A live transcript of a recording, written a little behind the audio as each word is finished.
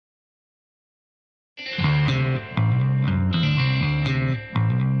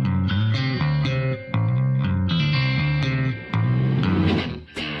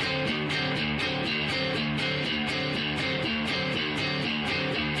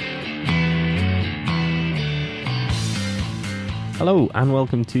Hello and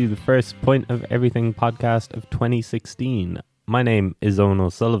welcome to the first Point of Everything podcast of 2016. My name is Owen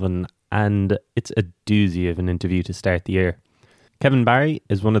O'Sullivan and it's a doozy of an interview to start the year. Kevin Barry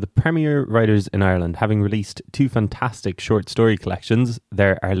is one of the premier writers in Ireland, having released two fantastic short story collections,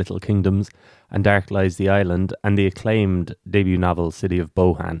 There Are Little Kingdoms and Dark Lies the Island, and the acclaimed debut novel City of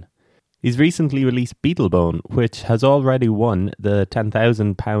Bohan. He's recently released Beatlebone, which has already won the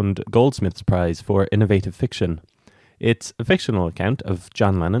 £10,000 Goldsmiths Prize for Innovative Fiction. It's a fictional account of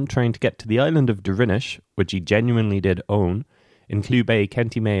John Lennon trying to get to the island of Dirinish, which he genuinely did own, in Clew Bay,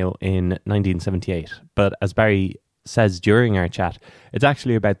 County Mayo in 1978. But as Barry says during our chat, it's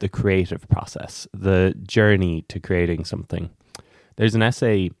actually about the creative process, the journey to creating something. There's an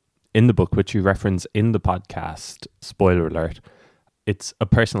essay in the book which you reference in the podcast, spoiler alert. It's a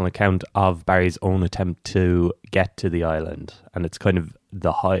personal account of Barry's own attempt to get to the island, and it's kind of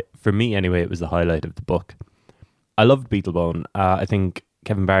for me anyway, it was the highlight of the book. I loved Beatlebone. I think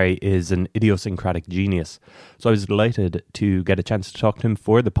Kevin Barry is an idiosyncratic genius, so I was delighted to get a chance to talk to him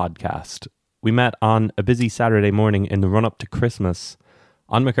for the podcast. We met on a busy Saturday morning in the run-up to Christmas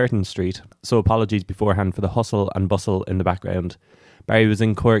on McCurtain Street, so apologies beforehand for the hustle and bustle in the background. Barry was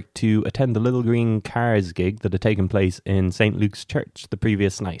in Cork to attend the Little Green Cars gig that had taken place in St. Luke's Church the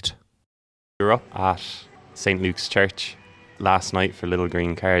previous night. You were up at St. Luke's Church last night for Little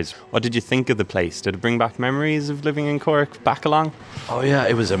Green Cars. What did you think of the place? Did it bring back memories of living in Cork back along? Oh yeah,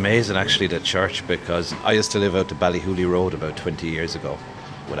 it was amazing actually, the church, because I used to live out to Ballyhooly Road about 20 years ago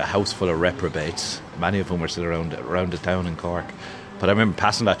with a house full of reprobates. Many of them were still around the town in Cork. But I remember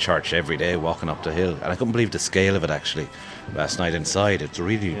passing that church every day, walking up the hill, and I couldn't believe the scale of it actually. Last night inside, it's a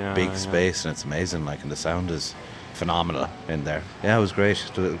really big space and it's amazing, and the sound is phenomenal in there. Yeah, it was great,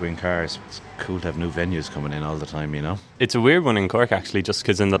 the Little Green Cars. It's cool to have new venues coming in all the time, you know. It's a weird one in Cork actually, just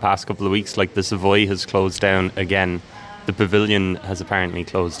because in the past couple of weeks, the Savoy has closed down again. The Pavilion has apparently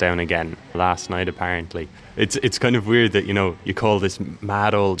closed down again last night, apparently. It's kind of weird that, you call this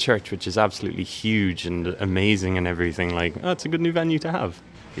mad old church, which is absolutely huge and amazing and everything, it's a good new venue to have.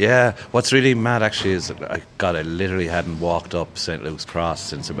 Yeah, what's really mad actually is, I literally hadn't walked up St. Luke's Cross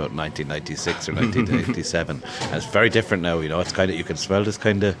since about 1996 or 1987. And it's very different now, it's you can smell this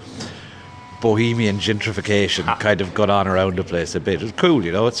kind of bohemian gentrification kind of got on around the place a bit. It's cool,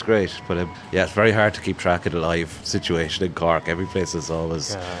 it's great. But it's very hard to keep track of the live situation in Cork. Every place is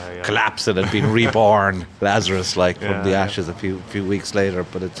always collapsing and being reborn, Lazarus from the ashes a few weeks later.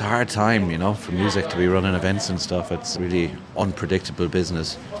 But it's a hard time, for music to be running events and stuff. It's really unpredictable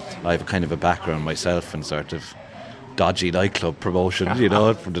business. I have kind of a background myself in sort of dodgy nightclub promotion, from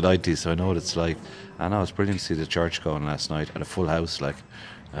the 90s, so I know what it's like. I know, it's brilliant to see the church going last night and a full house, so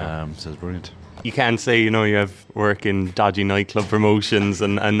it's brilliant. You can't say, you have work in dodgy nightclub promotions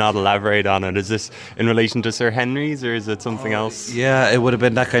and not elaborate on it. Is this in relation to Sir Henry's or is it something else? Yeah, it would have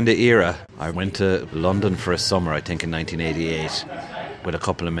been that kind of era. I went to London for a summer, I think in 1988, with a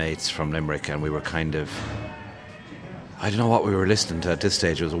couple of mates from Limerick, and we were I don't know what we were listening to at this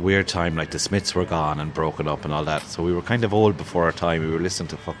stage. It was a weird time, the Smiths were gone and broken up and all that, so we were kind of old before our time. We were listening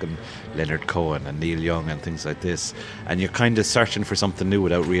to fucking Leonard Cohen and Neil Young and things like this, and you're kind of searching for something new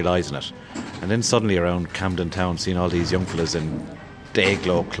without realising it. And then suddenly around Camden Town, seeing all these young fellas in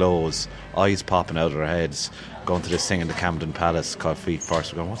day-glow clothes, eyes popping out of their heads, going to this thing in the Camden Palace called Feet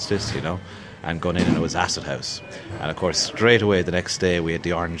First, we're going, what's this, and going in, and it was Acid House. And of course, straight away the next day we had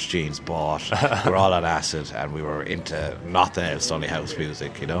the orange jeans bought. We were all on acid and we were into nothing else, only house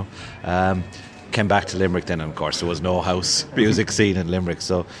music, Came back to Limerick then, and of course there was no house music scene in Limerick.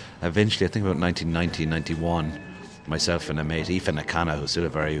 So eventually, I think about 1990, 91, myself and a mate, Aoife Nakana, who's still a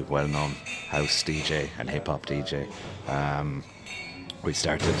very well-known house DJ and hip-hop DJ, we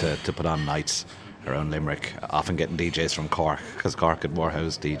started to put on nights around Limerick, often getting DJs from Cork, because Cork had more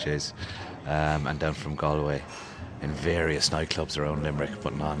house DJs, and down from Galway, in various nightclubs around Limerick,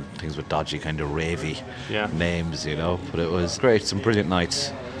 putting on things with dodgy kind of ravey names, but it was great, some brilliant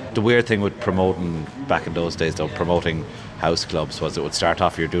nights. The weird thing with promoting back in those days, though, promoting house clubs, was it would start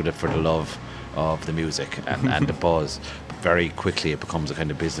off, you're doing it for the love of the music and the buzz. But very quickly it becomes a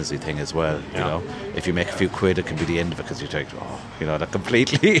kind of businessy thing as well, If you make a few quid, it can be the end of it, because you take, that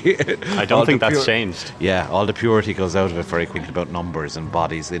completely... I don't think that's changed. Yeah, all the purity goes out of it very quickly about numbers and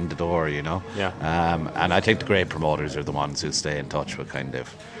bodies in the door, And I think the great promoters are the ones who stay in touch with kind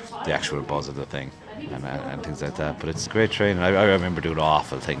of the actual buzz of the thing. And things like that, but it's great training. I remember doing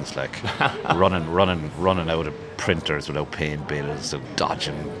awful things like running out of printers without paying bills and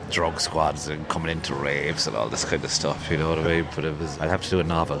dodging drug squads and coming into raves and all this kind of stuff, you know what I mean? But I'd have to do a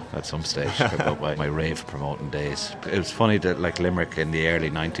novel at some stage about my rave promoting days. It was funny that Limerick in the early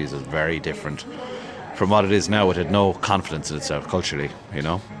 90s was very different from what it is now, it had no confidence in itself culturally, you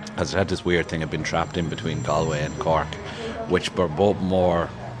know, because it had this weird thing of being trapped in between Galway and Cork, which were both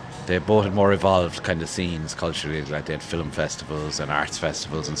had more evolved kind of scenes culturally. Like they had film festivals and arts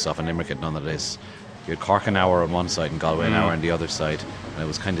festivals and stuff, and Limerick had none of this. You had Cork an hour on one side and Galway an hour on the other side, and it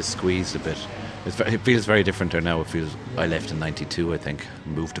was kind of squeezed a bit. It feels very different there now. I left in 92, I think,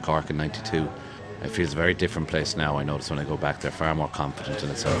 moved to Cork in 92. It feels a very different place now. I notice when I go back, they're far more confident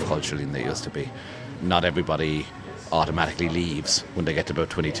in itself culturally than they used to be. Not everybody automatically leaves when they get to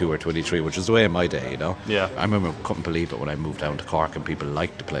about 22 or 23, which was the way in my day, you know. Yeah. I remember, couldn't believe it when I moved down to Cork and people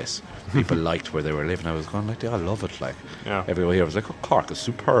liked the place. People liked where they were living. I was going like, they all love it. Like, everywhere here, I was like, oh, Cork is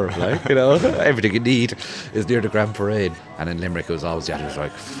superb. Like, you know, everything you need is near the Grand Parade. And in Limerick, it was always it was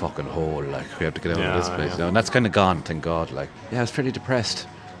like fucking hole. Like, we have to get out of this place. You know? And that's kind of gone, thank God. Like, I was pretty depressed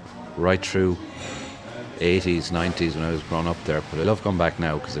right through 80s, 90s when I was growing up there. But I love going back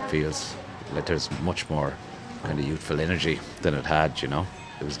now because it feels like there's much more kind of youthful energy than it had, you know.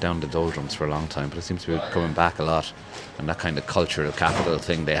 It was down the doldrums for a long time, but it seems to be coming back a lot. And that kind of cultural capital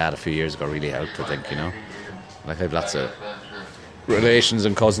thing they had a few years ago really helped, I think, you know. Like, I have lots of relations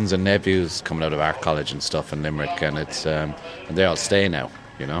and cousins and nephews coming out of art college and stuff in Limerick, and it's and they all stay now,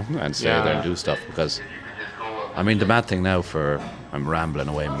 you know, and stay there and do stuff because, I mean, the bad thing now I'm rambling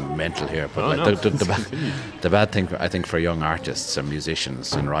away mental here, but the bad thing I think for young artists and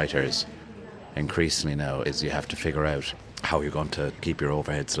musicians and writers increasingly now is you have to figure out how you're going to keep your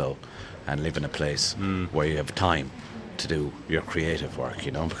overheads low and live in a place where you have time to do your creative work,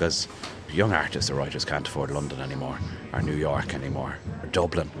 you know, because young artists or writers can't afford London anymore, or New York anymore, or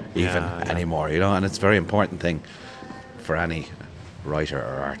Dublin even anymore, you know. And it's a very important thing for any writer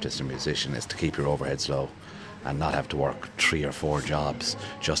or artist or musician is to keep your overheads low and not have to work 3 or 4 jobs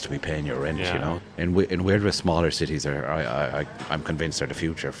just to be paying your rent, you know. In weird with smaller cities, I'm convinced they're the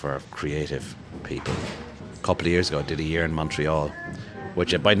future for creative people. A couple of years ago I did a year in Montreal,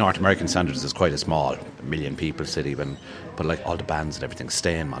 which by North American standards is quite a small 1 million people city, but like all the bands and everything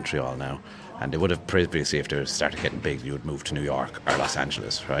stay in Montreal now, and they would have previously, if they started getting big, you would move to New York or Los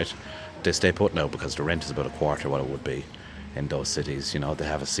Angeles, right? They stay put now because the rent is about a quarter what it would be in those cities, you know. They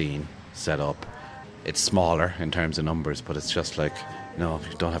have a scene set up. It's smaller in terms of numbers, but it's just like, you know,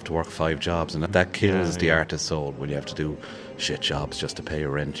 you don't have to work 5 jobs, and that kills the artist's soul when you have to do shit jobs just to pay your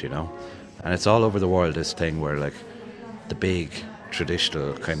rent, you know. And it's all over the world, this thing where like the big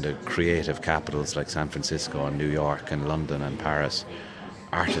traditional kind of creative capitals like San Francisco and New York and London and Paris,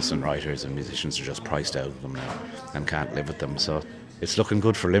 artists and writers and musicians are just priced out of them now and can't live with them. So it's looking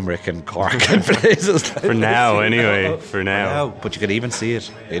good for Limerick and Cork and places like for now, anyway. For now. But you can even see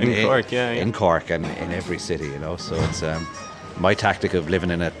it in Cork, in Cork and in every city, you know. So it's my tactic of living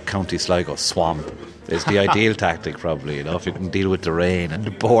in a County Sligo swamp is the ideal tactic, probably, you know, if you can deal with the rain and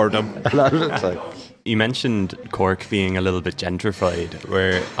the boredom a lot of the time. You mentioned Cork being a little bit gentrified.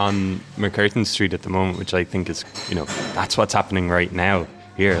 We're on McCurtain Street at the moment, which I think is, you know, that's what's happening right now.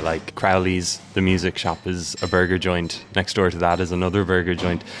 Here, like Crowley's, the music shop, is a burger joint. Next door to that is another burger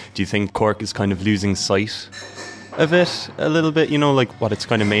joint. Do you think Cork is kind of losing sight of it a little bit, you know, like what it's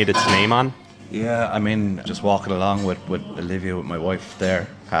kind of made its name on? Yeah, I mean, just walking along with Olivia, with my wife there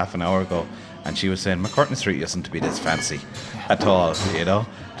half an hour ago, and she was saying McCurtain Street isn't to be this fancy at all, you know.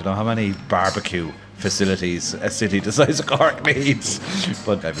 Don't know how many barbecue facilities a city the size of Cork needs,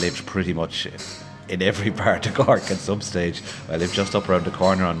 but I've lived pretty much in every part of Cork at some stage. I lived just up around the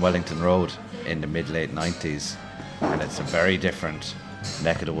corner on Wellington Road in the mid-late 90s, and it's a very different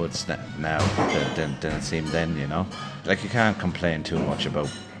neck of the woods now than it seemed then, you know. Like, you can't complain too much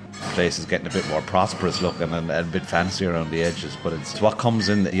about places getting a bit more prosperous looking and a bit fancier around the edges, but it's what comes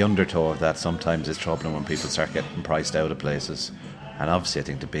in the undertow of that sometimes is troubling when people start getting priced out of places. And obviously I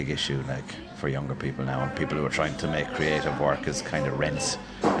think the big issue, like, for younger people now and people who are trying to make creative work is kind of rents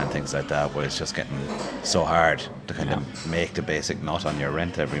and things like that, where it's just getting so hard to kind of make the basic nut on your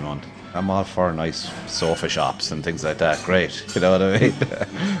rent every month. I'm all for nice sofa shops and things like that, great, you know what I mean?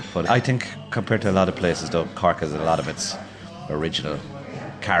 But I think compared to a lot of places though, Cork has a lot of its original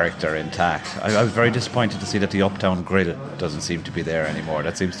character intact. I was very disappointed to see that the Uptown Grill doesn't seem to be there anymore.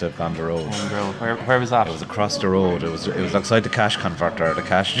 That seems to have gone the road. Where was that? It was across the road. It was outside the cash converter or the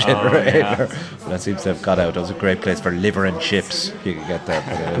cash generator. That seems to have got out. It was a great place for liver and chips. You could get there.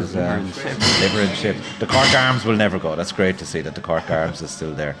 But it was liver and chips. The Cork Arms will never go. That's great to see that the Cork Arms is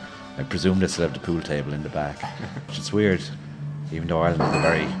still there. I presume they still have the pool table in the back, which is weird. Even though Ireland is a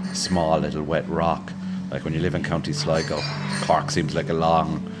very small little wet rock, like when you live in County Sligo, Cork seems like a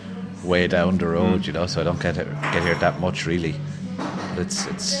long way down the road, you know. So I don't get here that much really. But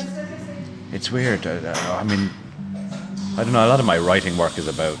it's weird. I mean, I don't know, a lot of my writing work is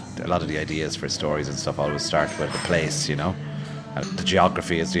about, a lot of the ideas for stories and stuff always start with the place, you know. The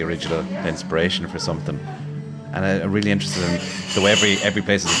geography is the original inspiration for something. And I'm really interested in the way every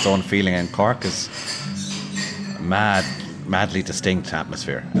place has its own feeling, and Cork is madly distinct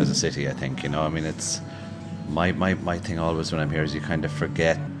atmosphere as a city, I think, you know. I mean, it's my thing always when I'm here is you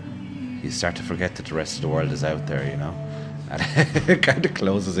start to forget that the rest of the world is out there, you know. And it kind of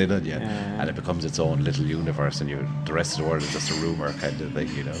closes in on you, and it becomes its own little universe, and the rest of the world is just a rumour kind of thing,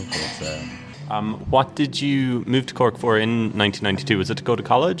 you know. But, what did you move to Cork for in 1992? Was it to go to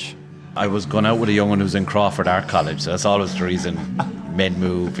college? I was going out with a young one who's in Crawford Art College, so that's always the reason men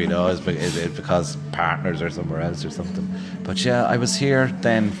move, you know, is because partners are somewhere else or something. But yeah, I was here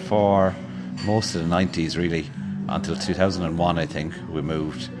then for most of the 90s, really, until 2001, I think, we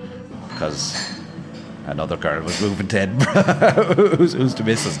moved, because another girl was moving to Edinburgh, who's the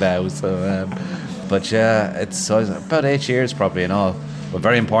missus now. So, but yeah, it's about 8 years probably in all. A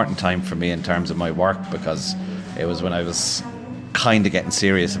very important time for me in terms of my work, because it was when I was kind of getting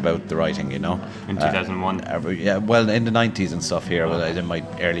serious about the writing, you know. In 2001? Yeah, well, in the 90s and stuff here. Well, I was in my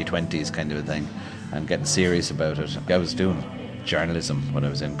early 20s kind of a thing, and getting serious about it. I was doing journalism when I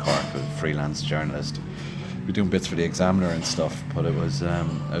was in Cork, I was a freelance journalist. We were doing bits for the Examiner and stuff, but it was I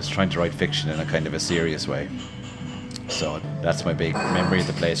was trying to write fiction in a kind of a serious way. So that's my big memory of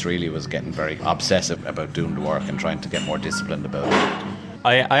the place, really, was getting very obsessive about doing the work and trying to get more disciplined about it.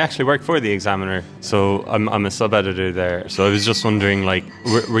 I actually work for the Examiner, so I'm a sub-editor there. So I was just wondering, like,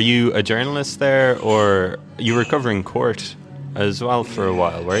 were you a journalist there, or you were covering court as well for a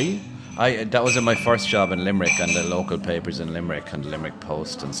while, were you? That was in my first job in Limerick, and the local papers in Limerick and the Limerick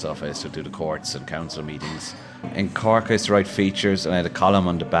Post and stuff. I used to do the courts and council meetings. In Cork I used to write features, and I had a column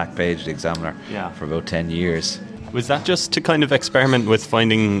on the back page of the Examiner for about 10 years. Was that just to kind of experiment with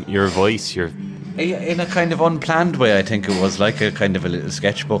finding your voice, In a kind of unplanned way, I think it was like a kind of a little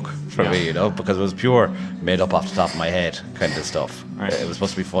sketchbook for me, you know, because it was pure made up off the top of my head kind of stuff. Right. It was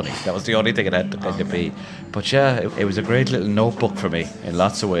supposed to be funny. That was the only thing it had to kind of be. But yeah, it was a great little notebook for me in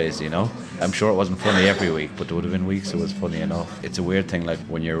lots of ways, you know. I'm sure it wasn't funny every week, but there would have been weeks it was funny enough. It's a weird thing, like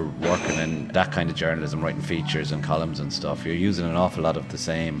when you're working in that kind of journalism, writing features and columns and stuff, you're using an awful lot of the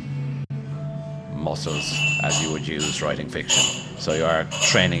same muscles as you would use writing fiction. So you are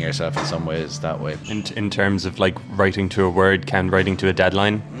training yourself in some ways that way. In terms of like writing to a word count, writing to a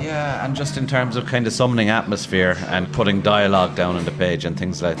deadline? Yeah, and just in terms of kind of summoning atmosphere and putting dialogue down on the page and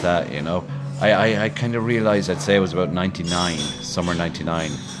things like that, you know. I kind of realised, I'd say it was about 99, summer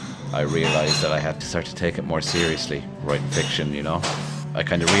 99, I realised that I had to start to take it more seriously, writing fiction, you know. I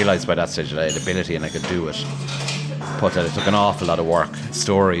kind of realised by that stage that I had ability and I could do it. But it took an awful lot of work.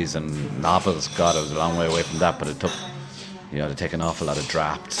 Stories and novels, God, I was a long way away from that, but it took, you know, to take an awful lot of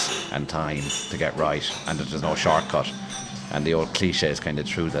drafts and time to get right, and there's no shortcut. And the old cliche is kind of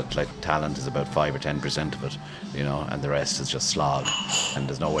true that like talent is about 5 or 10% of it, you know, and the rest is just slog, and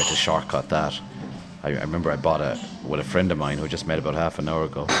there's no way to shortcut that. I remember I bought with a friend of mine who just met about half an hour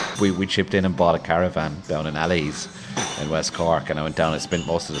ago. We chipped in and bought a caravan down in Alleys in West Cork, and I went down and spent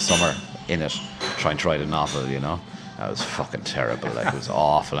most of the summer in it trying to write a novel, you know. That was fucking terrible, like it was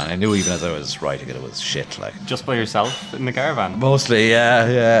awful, and I knew even as I was writing it, it was shit, like. Just by yourself in the caravan? Mostly,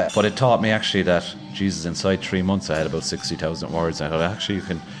 yeah. But it taught me actually that, Jesus, inside 3 months I had about 60,000 words. I thought actually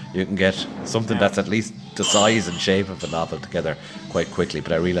you can get something that's at least the size and shape of a novel together quite quickly.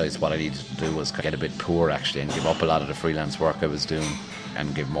 But I realised what I needed to do was get a bit poor actually and give up a lot of the freelance work I was doing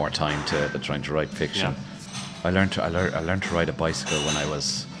and give more time to trying to write fiction. Yeah. I learned to ride a bicycle when I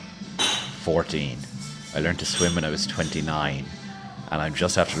was 14. I learned to swim when I was 29, and I'm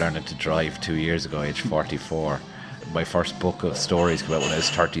just after learning to drive 2 years ago, age 44. My first book of stories came out when I was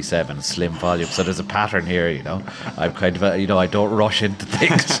 37, slim volume. So there's a pattern here, you know. I'm kind of, you know, I don't rush into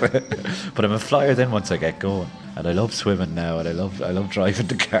things, but I'm a flyer then once I get going. And I love swimming now, and I love driving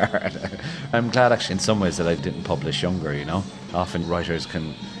the car. I'm glad actually in some ways that I didn't publish younger, you know. Often writers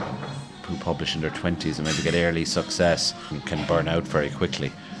who publish in their 20s and maybe get early success can burn out very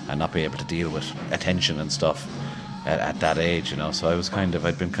quickly and not be able to deal with attention and stuff at that age, you know. So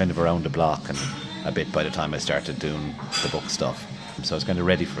I'd been kind of around the block and a bit by the time I started doing the book stuff. So I was kind of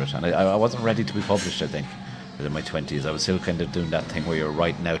ready for it. And I wasn't ready to be published, I think, in my 20s. I was still kind of doing that thing where you're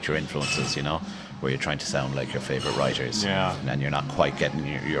writing out your influences, you know, where you're trying to sound like your favourite writers. Yeah. And you're not quite getting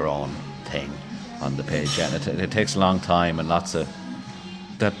your own thing on the page. And it takes a long time and lots of...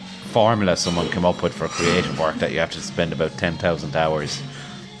 That formula someone came up with for creative work that you have to spend about 10,000 hours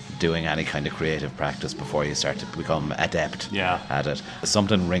doing any kind of creative practice before you start to become adept at it.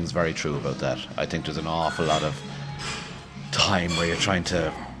 Something rings very true about that. I think there's an awful lot of time where you're trying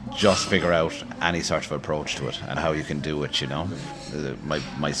to just figure out any sort of approach to it and how you can do it, you know.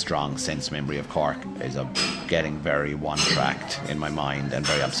 My strong sense memory of Cork is of getting very one-tracked in my mind and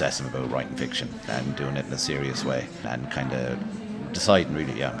very obsessive about writing fiction and doing it in a serious way and kind of deciding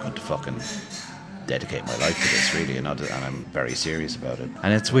really, I'm going to fucking dedicate my life to this really, and I'm very serious about it.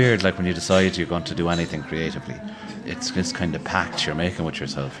 And it's weird, like when you decide you're going to do anything creatively, it's this kind of pact you're making with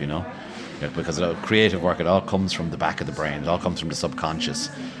yourself, you know. Because creative work, it all comes from the back of the brain, it all comes from the subconscious,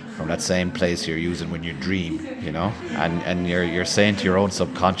 from that same place you're using when you dream, you know. And you're saying to your own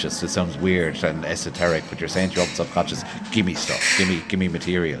subconscious, it sounds weird and esoteric, but you're saying to your own subconscious, give me stuff, give me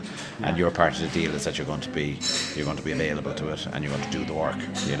material. And your part of the deal is that you're going to be available to it, and you're going to do the work,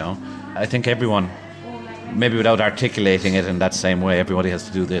 you know. I think everyone, maybe without articulating it in that same way, everybody has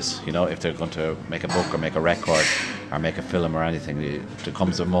to do this, you know. If they're going to make a book or make a record or make a film or anything, there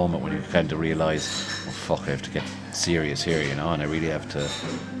comes a moment when you kind of realise, oh fuck, I have to get serious here, you know, and I really have to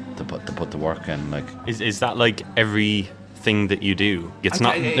put the work in. Like, is that like everything that you do? It's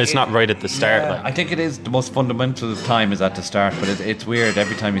not right at the start. Yeah, like. I think it is. The most fundamental time is at the start, but it's weird.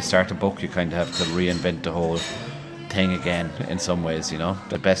 Every time you start a book, you kind of have to reinvent the whole thing again in some ways, you know.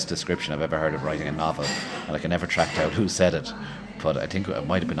 The best description I've ever heard of writing a novel, and I can never track out who said it, but I think it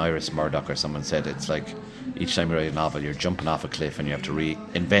might have been Iris Murdoch or someone said it's like each time you write a novel, you're jumping off a cliff and you have to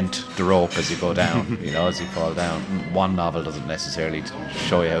reinvent the rope as you go down, you know, as you fall down. One novel doesn't necessarily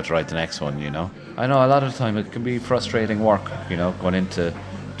show you how to write the next one, you know. I know a lot of the time it can be frustrating work, you know, going into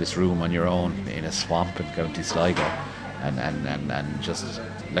this room on your own in a swamp in County Sligo and just,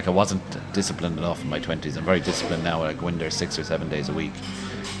 like, I wasn't disciplined enough in my 20s. I'm very disciplined now. I go in there 6 or 7 days a week.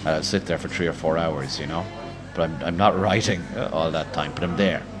 I'll sit there for 3 or 4 hours, you know. But I'm not writing all that time, but I'm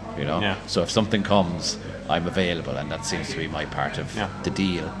there, you know. Yeah. So if something comes, I'm available, and that seems to be my part of the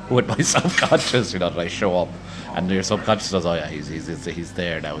deal with my subconscious, you know, that I show up. And your subconscious says, oh yeah, he's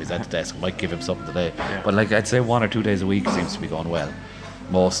there now, he's at the desk, might give him something today. Yeah. But like, I'd say 1 or 2 days a week seems to be going well.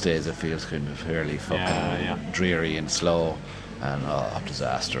 Most days it feels kind of fairly fucking dreary and slow. And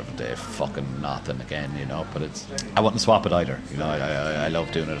disaster of a day, fucking nothing again, you know. But I wouldn't swap it either, you know. I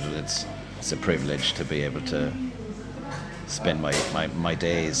love doing it. It's a privilege to be able to spend my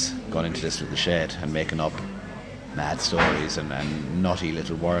days going into this little shed and making up mad stories and nutty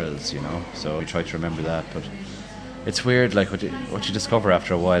little worlds, you know. So we try to remember that. But it's weird, like what you discover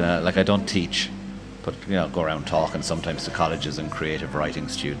after a while. And, like, I don't teach, but, you know, go around talking sometimes to colleges and creative writing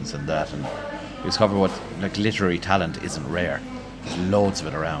students and that, and you discover what, like, literary talent isn't rare. There's loads of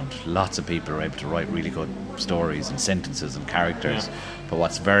it around. Lots of people are able to write really good stories and sentences and characters. Yeah. But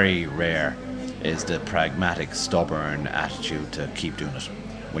what's very rare is the pragmatic, stubborn attitude to keep doing it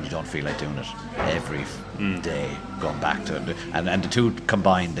when you don't feel like doing it every day, going back to it. And the two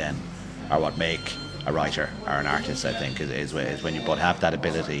combined then are what make a writer or an artist, I think, is when you both have that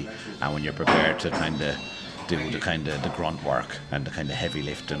ability and when you're prepared to kind of do the grunt work and the kind of heavy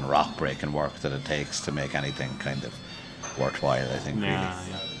lifting, rock breaking work that it takes to make anything kind of worthwhile, I think, really. Yeah.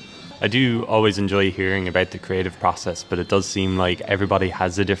 I do always enjoy hearing about the creative process, but it does seem like everybody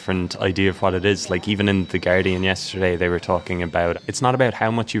has a different idea of what it is. Like, even in The Guardian yesterday, they were talking about, it's not about how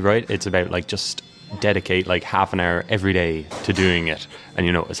much you write, it's about, like, just dedicate like half an hour every day to doing it, and,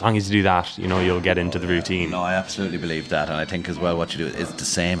 you know, as long as you do that, you know, you'll get into the routine. No, I absolutely believe that, and I think as well what you do is the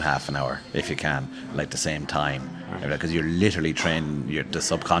same half an hour, if you can, like the same time, because you're literally training the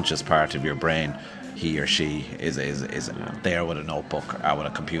subconscious part of your brain. He or she is there with a notebook or with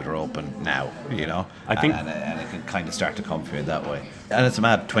a computer open now, you know. I think, and it can kind of start to come for you that way. And it's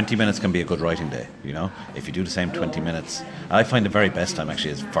mad. 20 minutes can be a good writing day, you know. If you do the same 20 minutes, I find the very best time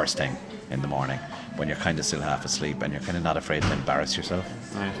actually is first thing in the morning, when you're kind of still half asleep and you're kind of not afraid to embarrass yourself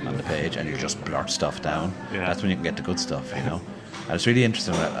on the page, and you just blurt stuff down. Yeah. That's when you can get the good stuff, you know. And it's really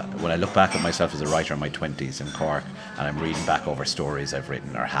interesting when I look back at myself as a writer in my 20s in Cork, and I'm reading back over stories I've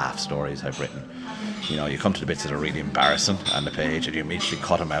written, or half stories I've written. You know, you come to the bits that are really embarrassing on the page, and you immediately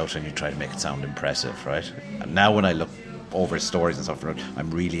cut them out and you try to make it sound impressive, right? And now when I look over stories and stuff,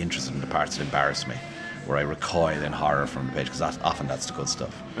 I'm really interested in the parts that embarrass me, where I recoil in horror from the page, because often that's the good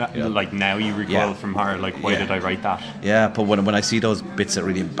stuff. You know? Like, now you recoil from horror, like, why did I write that? Yeah, but when I see those bits that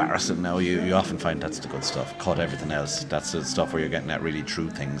really embarrass it now, you often find that's the good stuff. Cut everything else. That's the stuff where you're getting at really true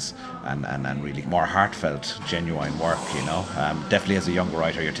things and really more heartfelt, genuine work, you know. Definitely as a younger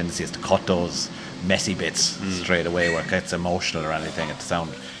writer, your tendency is to cut those messy bits straight away, where it gets emotional or anything.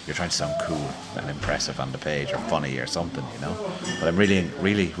 You're trying to sound cool and impressive on the page, or funny or something, you know. But I'm really,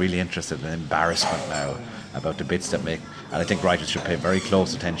 really, really interested in embarrassment now, about the bits that make, and I think writers should pay very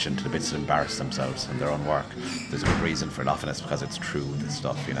close attention to the bits that embarrass themselves in their own work. There's a good reason for it. Often it's because it's true, this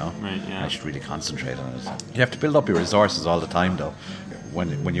stuff, you know. Right, yeah. And I should really concentrate on it. You have to build up your resources all the time, though.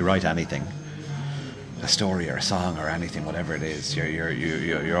 when you write anything, a story or a song or anything, whatever it is,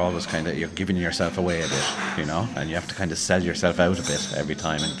 you're always kind of, you're giving yourself away a bit, you know, and you have to kind of sell yourself out a bit every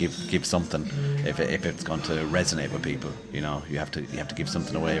time and give something if it's going to resonate with people, you know. You have to give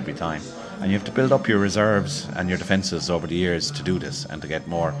something away every time, and you have to build up your reserves and your defences over the years to do this and to get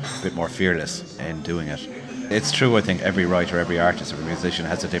a bit more fearless in doing it. It's true, I think every writer, every artist, every musician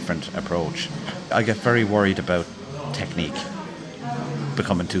has a different approach. I get very worried about technique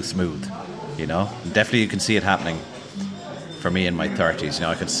becoming too smooth. You know, definitely you can see it happening for me in my 30s. You know,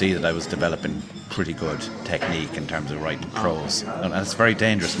 I could see that I was developing pretty good technique in terms of writing prose, and it's a very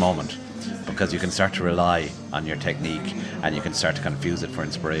dangerous moment because you can start to rely on your technique and you can start to confuse it for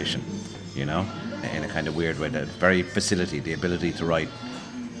inspiration, you know, in a kind of weird way. The very facility, the ability to write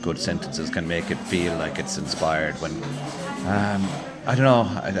good sentences can make it feel like it's inspired when I don't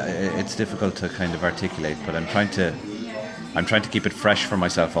know, it's difficult to kind of articulate, but I'm trying to keep it fresh for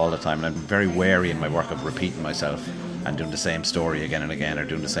myself all the time, and I'm very wary in my work of repeating myself and doing the same story again and again, or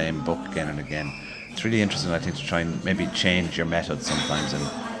doing the same book again and again. It's really interesting, I think, to try and maybe change your method sometimes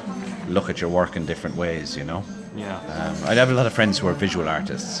and look at your work in different ways, you know. Yeah. I have a lot of friends who are visual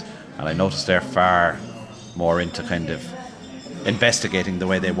artists, and I notice they're far more into kind of investigating the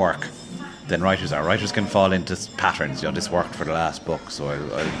way they work than writers are. Writers can fall into patterns, you know, this worked for the last book, so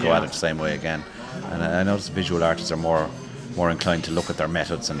I'll go at it the same way again. And I notice visual artists are more inclined to look at their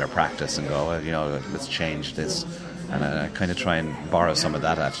methods and their practice and go, well, you know, let's change this. And I kind of try and borrow some of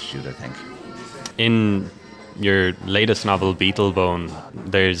that attitude, I think. In your latest novel, Beatlebone,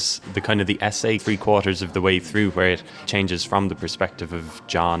 there's the kind of the essay 3/4 of the way through where it changes from the perspective of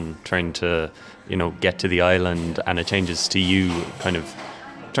John trying to, you know, get to the island, and it changes to you kind of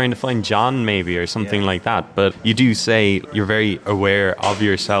trying to find John maybe, or something like that. But you do say you're very aware of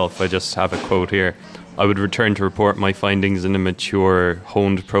yourself. I just have a quote here. I would return to report my findings in a mature,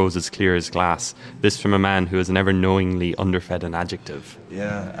 honed prose as clear as glass. This from a man who has never knowingly underfed an adjective.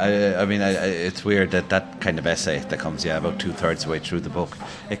 Yeah, I mean, it's weird that kind of essay that comes, about 2/3 the way through the book,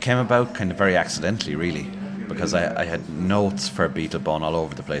 it came about kind of very accidentally, really, because I had notes for Beatlebone all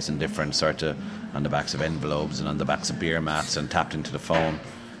over the place in different sort of, on the backs of envelopes and on the backs of beer mats, and tapped into the phone.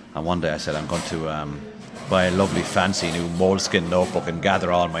 And one day I said, I'm going to buy a lovely fancy new moleskin notebook and gather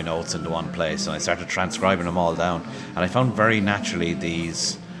all my notes into one place, and I started transcribing them all down, and I found very naturally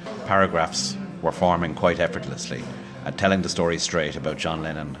these paragraphs were forming quite effortlessly and telling the story straight about John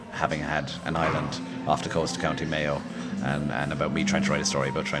Lennon having had an island off the coast of County Mayo, and about me trying to write a story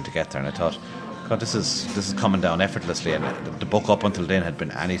about trying to get there. And I thought, God, this is coming down effortlessly, and the book up until then had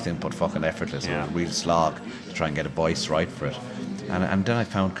been anything but fucking effortless. It was a real slog to try and get a voice right for it. And then I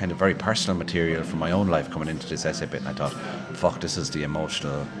found kind of very personal material from my own life coming into this essay bit, and I thought, fuck, this is the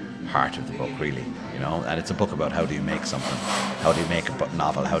emotional heart of the book, really, you know. And it's a book about how do you make something, how do you make a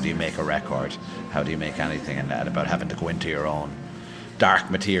novel, how do you make a record, how do you make anything, and about having to go into your own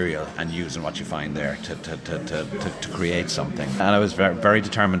dark material and using what you find there to create something. And I was very, very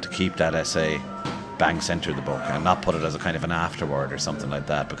determined to keep that essay bang centre of the book and not put it as a kind of an afterword or something like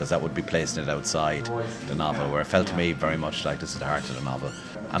that, because that would be placing it outside the novel, where it felt to me very much like this is the heart of the novel.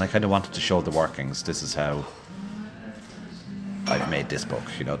 And I kind of wanted to show the workings. This is how I've made this book,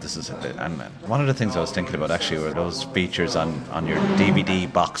 you know. This is it. And one of the things I was thinking about actually were those features on your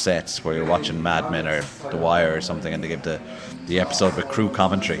DVD box sets where you're watching Mad Men or The Wire or something, and they give the episode with crew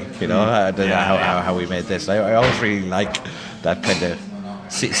commentary, you know, how we made this. I always really like that kind of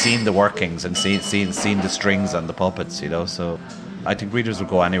seen the workings and seen the strings and the puppets, you know. So I think readers will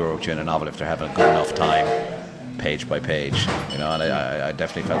go anywhere with you in a novel if they're having a good enough time, page by page, you know. And I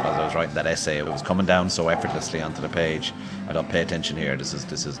definitely felt as I was writing that essay, it was coming down so effortlessly onto the page. I don't pay attention here. This is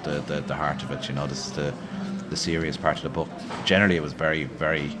the heart of it, you know. This is the serious part of the book. Generally, it was very,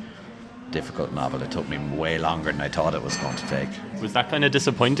 very difficult novel. It took me way longer than I thought it was going to take. Was that kind of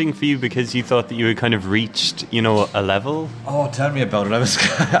disappointing for you because you thought that you had kind of reached, you know, a level? Oh, tell me about it.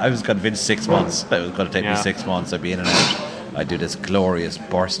 I was convinced 6 months. It was going to take me 6 months. I'd be in and out. I'd do this glorious,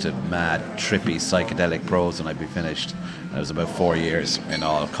 burst of mad, trippy, psychedelic prose, and I'd be finished. And it was about 4 years in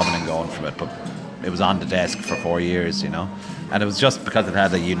all, coming and going from it. But it was on the desk for 4 years, you know. And it was just because it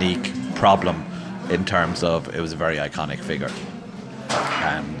had a unique problem in terms of it was a very iconic figure.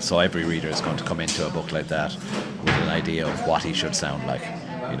 And so every reader is going to come into a book like that with an idea of what he should sound like.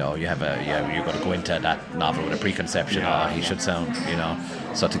 You know, you're going to go into that novel with a preconception. He should sound, you know.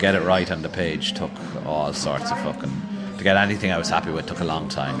 So to get it right on the page took all sorts of fucking. To get anything I was happy with took a long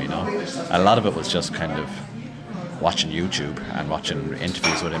time, you know. And a lot of it was just kind of watching YouTube and watching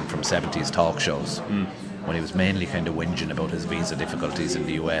interviews with him from 70s talk shows when he was mainly kind of whinging about his visa difficulties in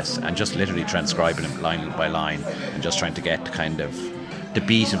the US, and just literally transcribing him line by line and just trying to get kind of the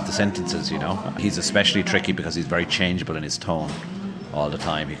beat of the sentences, you know. He's especially tricky because he's very changeable in his tone all the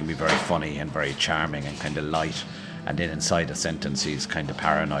time. He can be very funny and very charming and kind of light, and then inside a sentence he's kind of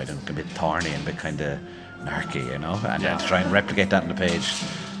paranoid and a bit thorny and a bit kind of narky, you know. And to try and replicate that on the page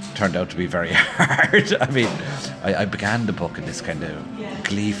turned out to be very hard. I mean, I began the book in this kind of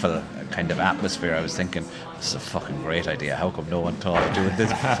gleeful kind of atmosphere. I was thinking, this is a fucking great idea. How come no one thought of doing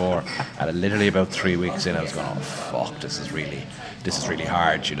this before? And literally about 3 weeks in, I was going, oh fuck, this is really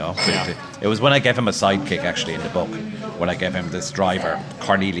hard, you know. It was when I gave him a sidekick actually in the book, when I gave him this driver,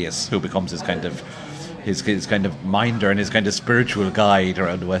 Cornelius, who becomes his kind of minder and his kind of spiritual guide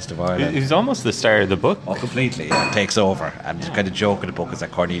around the west of Ireland. He's almost the star of the book. Oh, completely. Yeah, takes over. And the kind of joke of the book is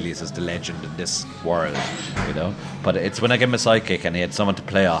that Cornelius is the legend in this world, you know. But it's when I gave him a sidekick and he had someone to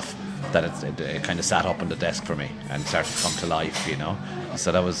play off that it kind of sat up on the desk for me and started to come to life, you know.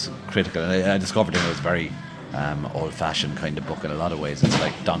 So that was critical. And I discovered it was very old-fashioned kind of book in a lot of ways. It's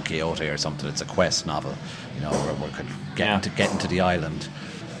like Don Quixote or something. It's a quest novel, you know, where we're getting to the island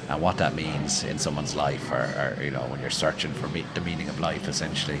and what that means in someone's life, or you know, when you're searching for the meaning of life,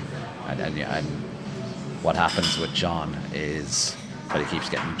 essentially. And what happens with John is that he keeps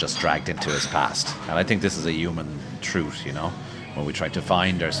getting just dragged into his past. And I think this is a human truth, you know, when we try to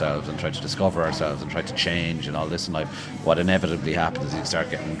find ourselves and try to discover ourselves and try to change and all this in life, what inevitably happens is you start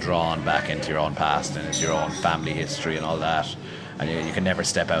getting drawn back into your own past and into your own family history and all that, and you can never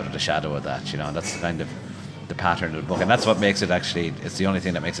step out of the shadow of that, you know. And that's kind of the pattern of the book, and that's what makes it actually, it's the only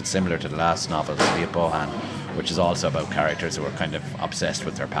thing that makes it similar to the last novel, Beatlerbone, which is also about characters who are kind of obsessed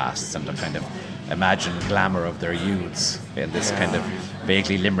with their pasts and the kind of imagined glamour of their youths in this kind of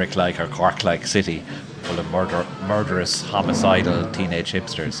vaguely Limerick-like or Cork-like city full of murderous, homicidal teenage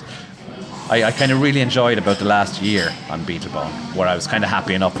hipsters. I kind of really enjoyed about the last year on Beatlebone, where I was kind of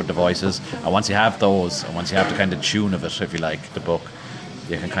happy enough with the voices, and once you have those, and once you have the kind of tune of it, if you like, the book,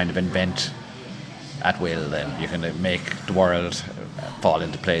 you can kind of invent at will. Then you can make the world fall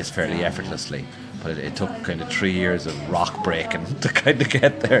into place fairly effortlessly. But it took kind of 3 years of rock breaking to kind of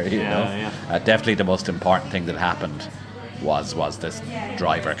get there, you know. Definitely the most important thing that happened was this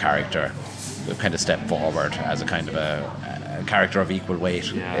driver character who kind of stepped forward as a kind of a character of equal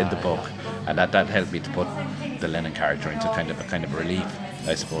weight in the book, and that helped me to put the Lennon character into kind of relief,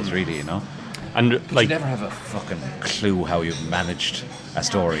 I suppose, really, you know. And like, you never have a fucking clue how you've managed a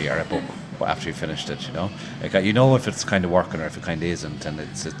story or a book after you finished it, you know. Like, you know if it's kind of working or if it kind of isn't, and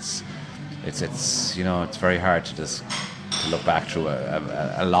it's you know, it's very hard to just look back through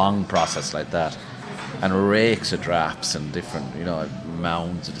a long process like that, and rakes of drafts and different, you know,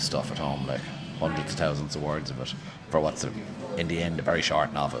 mounds of the stuff at home, like hundreds of thousands of words of it for what's in the end a very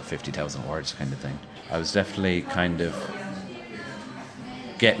short novel, 50,000 words kind of thing. I was definitely kind of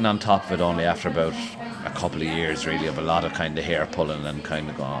getting on top of it only after about a couple of years, really, of a lot of kind of hair pulling and kind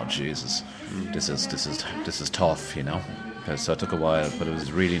of going, oh Jesus, this is tough, you know. So it took a while, but it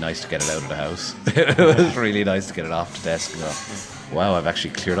was really nice to get it out of the house. It was really nice to get it off the desk and go, wow, I've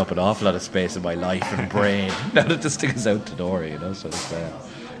actually cleared up an awful lot of space in my life and brain now that this thing is out the door, you know. So it's,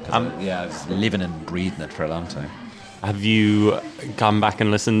 I was living and breathing it for a long time. Have you gone back and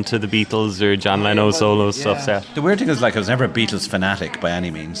listened to the Beatles or John Leno solo stuff set? The weird thing is, like, I was never a Beatles fanatic by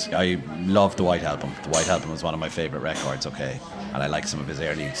any means. I loved the White Album. The White Album was one of my favourite records, okay? And I like some of his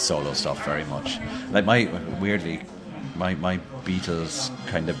early solo stuff very much. Like, my Beatles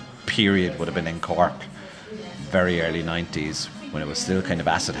kind of period would have been in Cork, very early 90s, when it was still kind of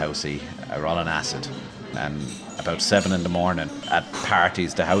acid housey, all on acid. And about 7 a.m. at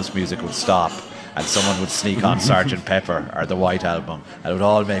parties, the house music would stop and someone would sneak on Sgt. Pepper or the White Album, and it would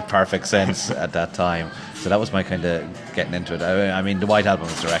all make perfect sense at that time. So that was my kind of getting into it. I mean, the White Album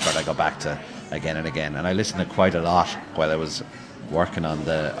was the record I go back to again and again, and I listened to quite a lot while I was working on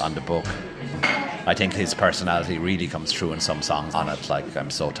the book. I think his personality really comes through in some songs on it, like I'm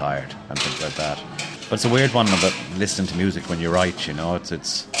So Tired and things like that. But it's a weird one about listening to music when you write, you know.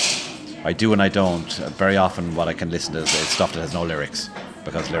 It's I do and I don't. Very often what I can listen to is stuff that has no lyrics,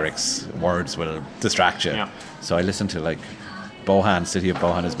 because words will distract you. Yeah. So I listen to, like, Bohan, City of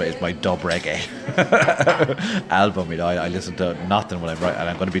Bohan is my dub reggae album. You know, I listen to nothing when I'm writing, and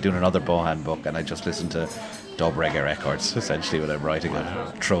I'm going to be doing another Bohan book, and I just listen to dub reggae records essentially when I'm writing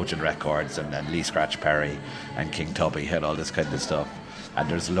it. Trojan Records and Lee Scratch Perry and King Tubby and all this kind of stuff. And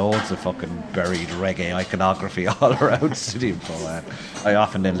there's loads of fucking buried reggae iconography all around City of Bohan. I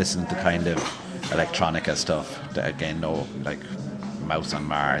often then listen to kind of electronica stuff that, again, like Mouse on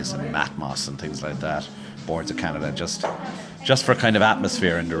Mars and Matmos and things like that, Boards of Canada, just for kind of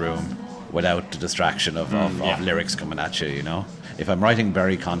atmosphere in the room without the distraction of lyrics coming at you, you know. If I'm writing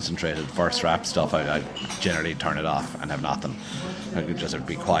very concentrated verse rap stuff, I generally turn it off and have nothing. I could just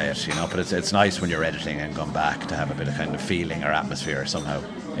be quiet, you know. But it's nice when you're editing and going back to have a bit of kind of feeling or atmosphere somehow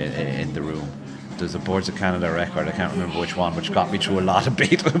in the room. There's a Boards of Canada record, I can't remember which one, which got me through a lot of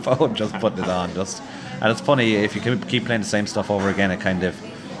Beatlebone, just putting it on. And it's funny, if you keep playing the same stuff over again, it kind of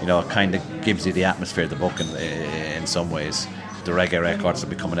gives you the atmosphere of the book in some ways. The reggae records will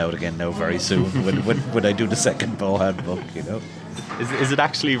be coming out again now very soon when I do the second Bohan book, you know. Is it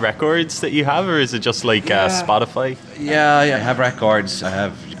actually records that you have, or is it just like Spotify? Yeah, I have records. I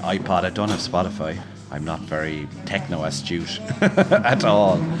have iPod. I don't have Spotify. I'm not very techno-astute at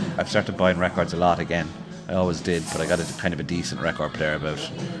all. I've started buying records a lot again. I always did, but I got a kind of a decent record player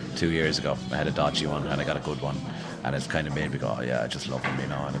about 2 years ago. I had a dodgy one and I got a good one, and it's kind of made me go, oh yeah, I just love them, you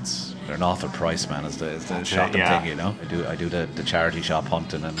know. And they're an awful price, man. Is the shocking thing, you know. I do the charity shop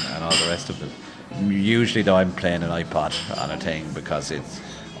hunting and all the rest of it. Usually though, I'm playing an iPod on a thing because it's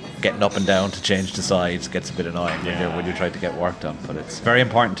getting up and down to change the sides gets a bit annoying when you're trying to get work done. But it's very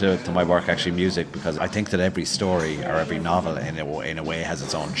important to my work, actually, music, because I think that every story or every novel in a way has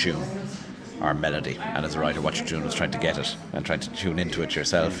its own tune or melody, and as a writer what you're doing is trying to get it and trying to tune into it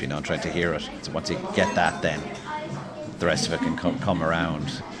yourself, you know, and trying to hear it. So once you get that, then the rest of it can come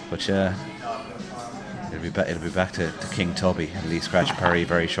around. But it'll be back to King Tubby and Lee Scratch Perry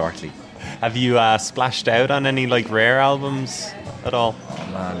very shortly. Have you splashed out on any like rare albums at all?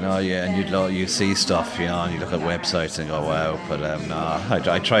 No, yeah, and you see stuff, you know, and you look at websites and go, wow, but no,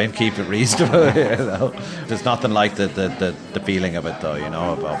 I try and keep it reasonable, you know. There's nothing like the feeling of it, though, you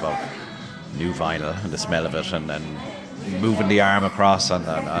know, about new vinyl and the smell of it, and then moving the arm across on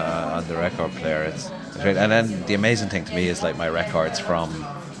the record player. It's great. And then the amazing thing to me is like my records from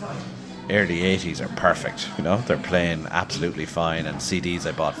early 80s are perfect, you know. They're playing absolutely fine, and CDs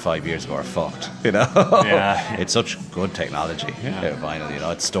I bought 5 years ago are fucked, you know. Yeah. It's such good technology, vinyl, you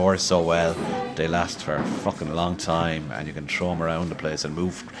know. It stores so well, they last for a fucking long time, and you can throw them around the place and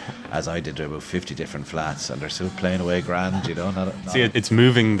move, as I did, to about 50 different flats, and they're still playing away grand, you know. See, it's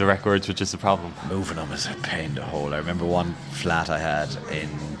moving the records which is the problem. Moving them is a pain in the hole. I remember one flat I had in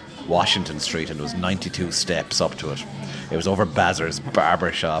Washington Street, and there was 92 steps up to it. It was over Bazar's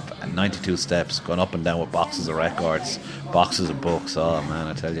barber shop, and 92 steps going up and down with boxes of records, boxes of books. Oh man,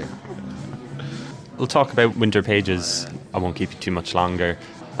 I tell you. We'll talk about Winter Pages. I won't keep you too much longer.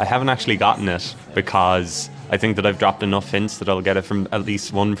 I haven't actually gotten it because I think that I've dropped enough hints that I'll get it from at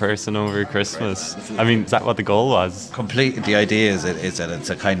least one person over Christmas. I mean, is that what the goal was? Complete. The idea is that it's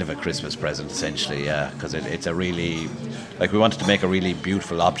a kind of a Christmas present, essentially, yeah, because it's a really, like, we wanted to make a really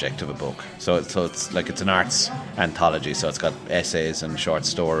beautiful object of a book. So it's like, it's an arts anthology, so it's got essays and short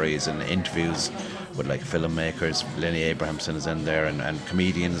stories and interviews with like filmmakers. Lenny Abrahamson is in there, and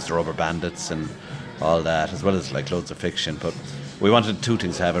comedians, the Rubber Bandits and all that, as well as like loads of fiction. But we wanted two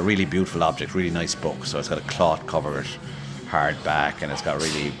things: to have a really beautiful object, really nice book, so it's got a cloth cover, hardback, and it's got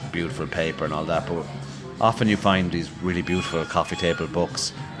really beautiful paper and all that. But often you find these really beautiful coffee table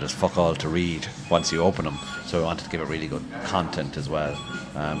books, there's fuck all to read once you open them. So we wanted to give it really good content as well.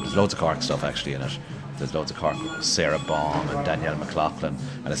 There's loads of Cork stuff actually in it. There's loads of Cork, Sarah Baum and Danielle McLaughlin,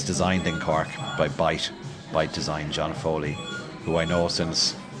 and it's designed in Cork by Byte Design, John Foley, who I know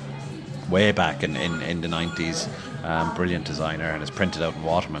since way back in the 90s. Brilliant designer, and it's printed out in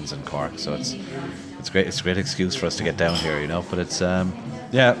Waterman's in Cork, so it's great. It's a great excuse for us to get down here, you know. But it's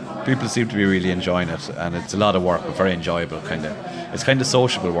people seem to be really enjoying it, and it's a lot of work, but very enjoyable. It's kind of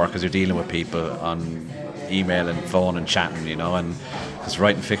sociable work, because you're dealing with people on email and phone and chatting, you know. And because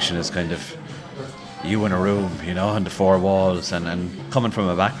writing fiction is kind of you in a room, you know, and the four walls, and coming from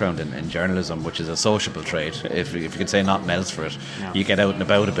a background in journalism, which is a sociable trade, if you could say nothing else for it, you get out and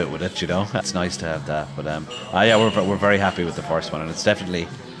about a bit with it, you know. It's nice to have that. But we're very happy with the first one, and it's definitely,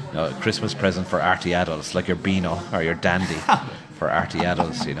 you know, a Christmas present for arty adults, like your Beano or your Dandy for arty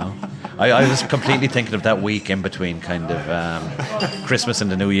adults, you know. I was completely thinking of that week in between kind of Christmas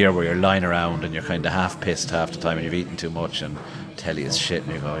and the New Year, where you're lying around and you're kind of half pissed half the time and you've eaten too much and telly is shit,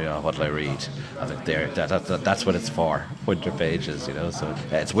 and you go, yeah, what'll I read? I think that's what it's for, Winter Pages, you know. So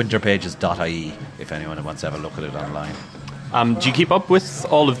it's winterpages.ie if anyone wants to have a look at it online. Do you keep up with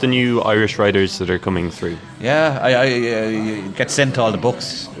all of the new Irish writers that are coming through? Yeah, I get sent all the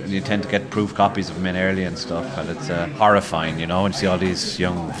books, and you tend to get proof copies of them in early and stuff, and it's horrifying, you know, and you see all these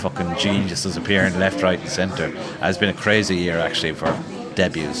young fucking geniuses appearing left, right and centre. It's been a crazy year actually for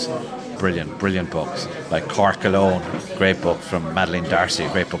debuts. Brilliant books, like Cork Alone, great book from Madeleine Darcy,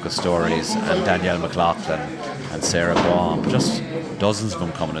 a great book of stories, and Danielle McLaughlin and Sarah Baum. Just dozens of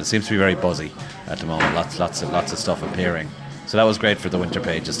them coming. It seems to be very buzzy at the moment. Lots of stuff appearing. So that was great for the Winter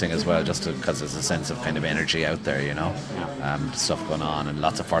Pages thing as well, just because there's a sense of kind of energy out there, you know, stuff going on, and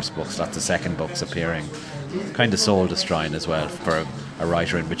lots of first books, lots of second books appearing. kind of soul destroying as well for a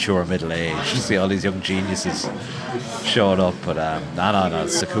writer in mature middle age. You see all these young geniuses showing up, but no,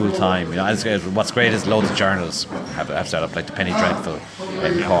 it's a cool time. You know, what's great is loads of journals have set up, like the Penny Dreadful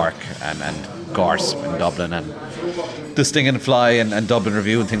in Cork and Gorse in Dublin, and the Sting and Fly and Dublin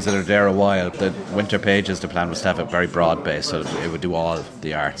Review and things that are there a while. The winter pages, the plan was to have a very broad base, so it would do all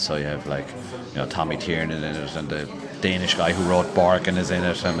the art. So you have like, you know, Tommy Tiernan in it, and the Danish guy who wrote Borkin is in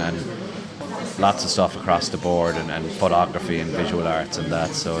it, and lots of stuff across the board, and photography and visual arts and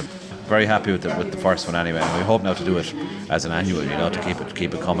that. So very happy with the first one anyway, and we hope now to do it as an annual, you know, to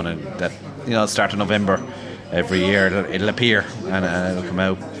keep it coming, and that, you know, start in November every year it'll appear and it'll come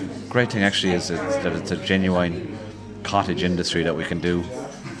out. Great thing actually is that it's a genuine cottage industry that we can do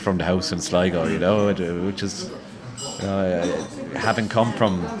from the house in Sligo, you know, which is, you know, having come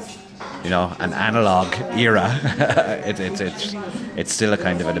from, you know, an analog era, it's still a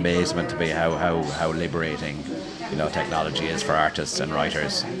kind of an amazement to me how liberating, you know, technology is for artists and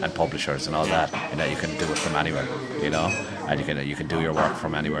writers and publishers and all that. You know, you can do it from anywhere, you know, and you can do your work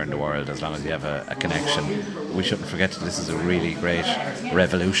from anywhere in the world as long as you have a connection. We shouldn't forget that this is a really great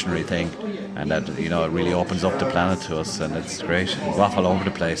revolutionary thing, and that, you know, it really opens up the planet to us, and it's great. We go off all over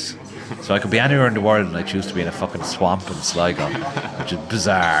the place. So I could be anywhere in the world, and I choose to be in a fucking swamp in Sligo, which is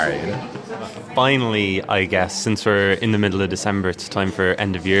bizarre, you know. Finally, I guess, since we're in the middle of December, it's time for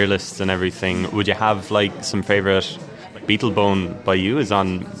end of year lists and everything. Would you have like some favourite? Beatlebone by you is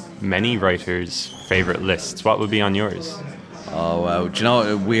on many writers' favourite lists. What would be on yours? Oh wow! Do you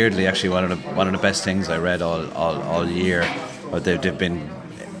know, weirdly, actually, one of the best things I read all year. They've been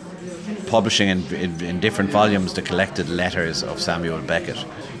publishing in different volumes the collected letters of Samuel Beckett.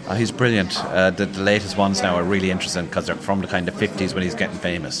 He's brilliant. The latest ones now are really interesting because they're from the kind of 50s when he's getting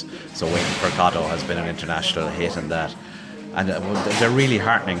famous. So Waiting for Godot has been an international hit and that. And they're really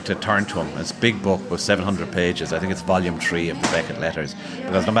heartening to turn to him. It's a big book with 700 pages. I think it's volume 3 of the Beckett letters.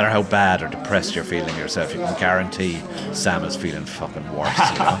 Because no matter how bad or depressed you're feeling yourself, you can guarantee Sam is feeling fucking worse,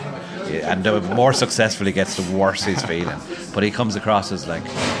 you know? And the more successful he gets, the worse he's feeling. But he comes across as like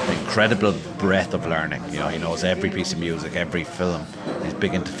an incredible breadth of learning. You know, he knows every piece of music, every film. He's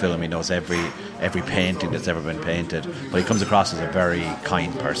big into film. He knows every painting that's ever been painted. But he comes across as a very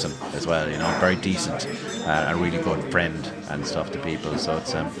kind person as well. You know, very decent, a really good friend and stuff to people. So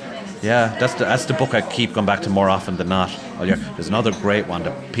it's yeah, that's the book I keep going back to more often than not. There's another great one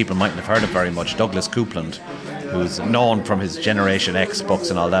that people mightn't have heard of very much, Douglas Coupland, who's known from his Generation X books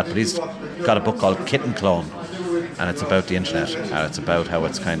and all that, but he's got a book called Kitten Clone, and it's about the internet, and it's about how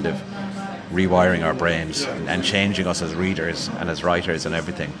it's kind of rewiring our brains and changing us as readers and as writers and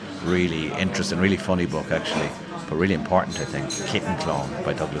everything. Really interesting, really funny book actually, but really important, I think. Kitten Clone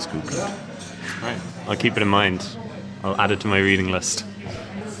by Douglas Coupland. Right, I'll keep it in mind. I'll add it to my reading list.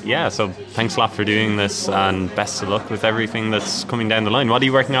 Yeah, so thanks a lot for doing this, and best of luck with everything that's coming down the line. What are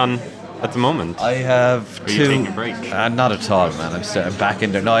you working on at the moment? I have Are you taking a break? Not at all, man. I'm back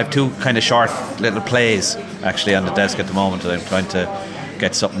in there. No, I have 2 kind of short little plays actually on the desk at the moment that I'm trying to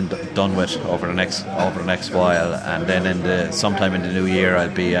get something done with over the next while, and then sometime in the new year I'll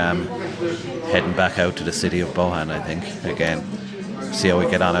be heading back out to the city of Bohan, I think, again. See how we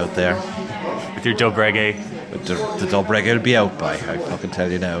get on out there. With your dub reggae? The dub reggae will be out by, I fucking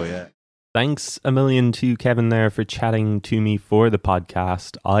tell you now, yeah. Thanks a million to Kevin there for chatting to me for the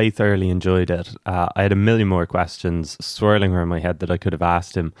podcast. I thoroughly enjoyed it. I had a million more questions swirling around my head that I could have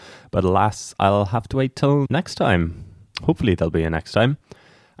asked him, but alas, I'll have to wait till next time. Hopefully there'll be a next time.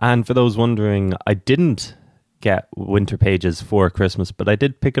 And for those wondering, I didn't get Winter Pages for Christmas, but I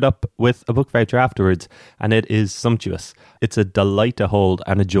did pick it up with a book voucher afterwards, and it is sumptuous. It's a delight to hold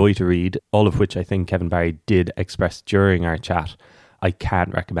and a joy to read, all of which I think Kevin Barry did express during our chat. I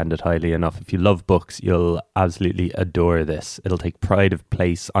can't recommend it highly enough. If you love books, you'll absolutely adore this. It'll take pride of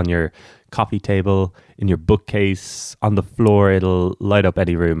place on your coffee table, in your bookcase, on the floor. It'll light up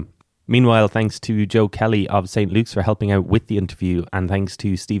any room. Meanwhile, thanks to Joe Kelly of St. Luke's for helping out with the interview, and thanks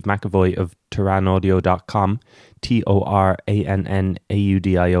to Steve McAvoy of ToranAudio.com,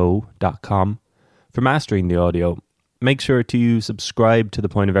 ToranAudio.com, for mastering the audio. Make sure to subscribe to The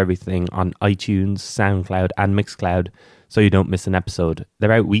Point of Everything on iTunes, SoundCloud and Mixcloud so you don't miss an episode.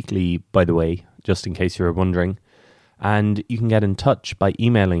 They're out weekly, by the way, just in case you were wondering. And you can get in touch by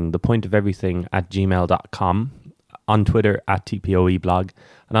emailing thepointofeverything@gmail.com, on Twitter @TPOE blog,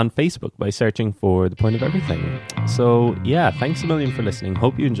 and on Facebook by searching for The Point of Everything. So yeah, thanks a million for listening.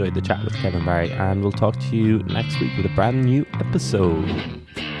 Hope you enjoyed the chat with Kevin Barry, and we'll talk to you next week with a brand new episode.